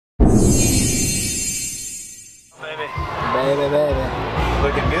Baby, baby.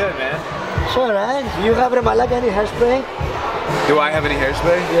 Looking good, man. Sure, right? You have like any hairspray? Do I have any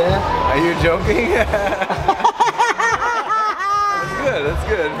hairspray? Yeah. Are you joking? That's good, that's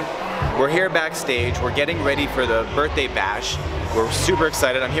good. We're here backstage. We're getting ready for the birthday bash. We're super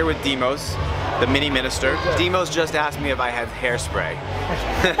excited. I'm here with Demos, the mini minister. Demos just asked me if I have hairspray.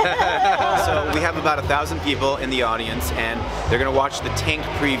 So we have about 1,000 people in the audience and they're gonna watch the Tank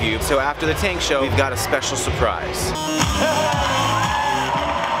preview. So after the Tank show, we've got a special surprise.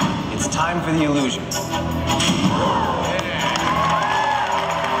 It's time for the illusion.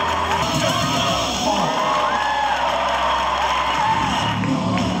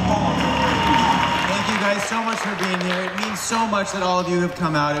 Thank you guys so much for being here. It means so much that all of you have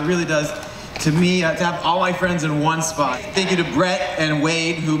come out. It really does. To me, to have all my friends in one spot. Thank you to Brett and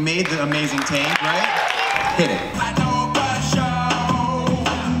Wade who made the amazing Tank, right? Hit it.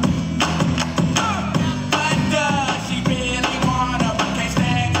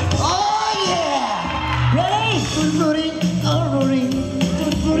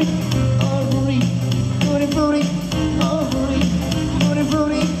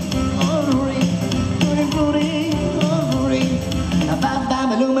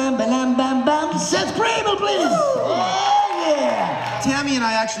 Seth Grabel, please! Oh, yeah! Tammy and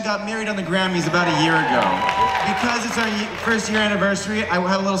I actually got married on the Grammys about a year ago. Because it's our first year anniversary, I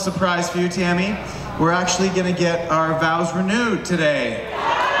have a little surprise for you, Tammy. We're actually gonna get our vows renewed today.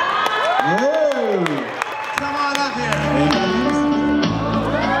 Whoa! Come on up here.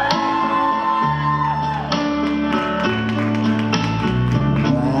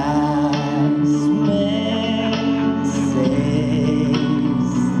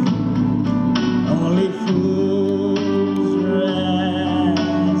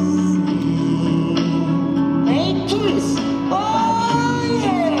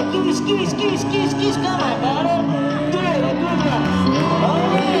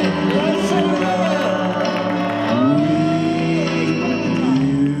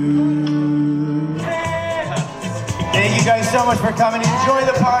 Thank you guys so much for coming. Enjoy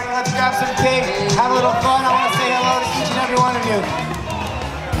the party. Let's grab some cake. Have a little fun. I want to say hello to each and every one of you.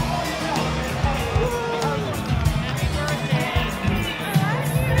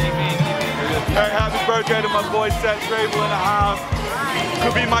 Hey, happy birthday to my boy Seth Grabel in the house.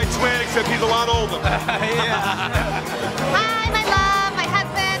 Could be my twin, except he's a lot older. Hi, my love.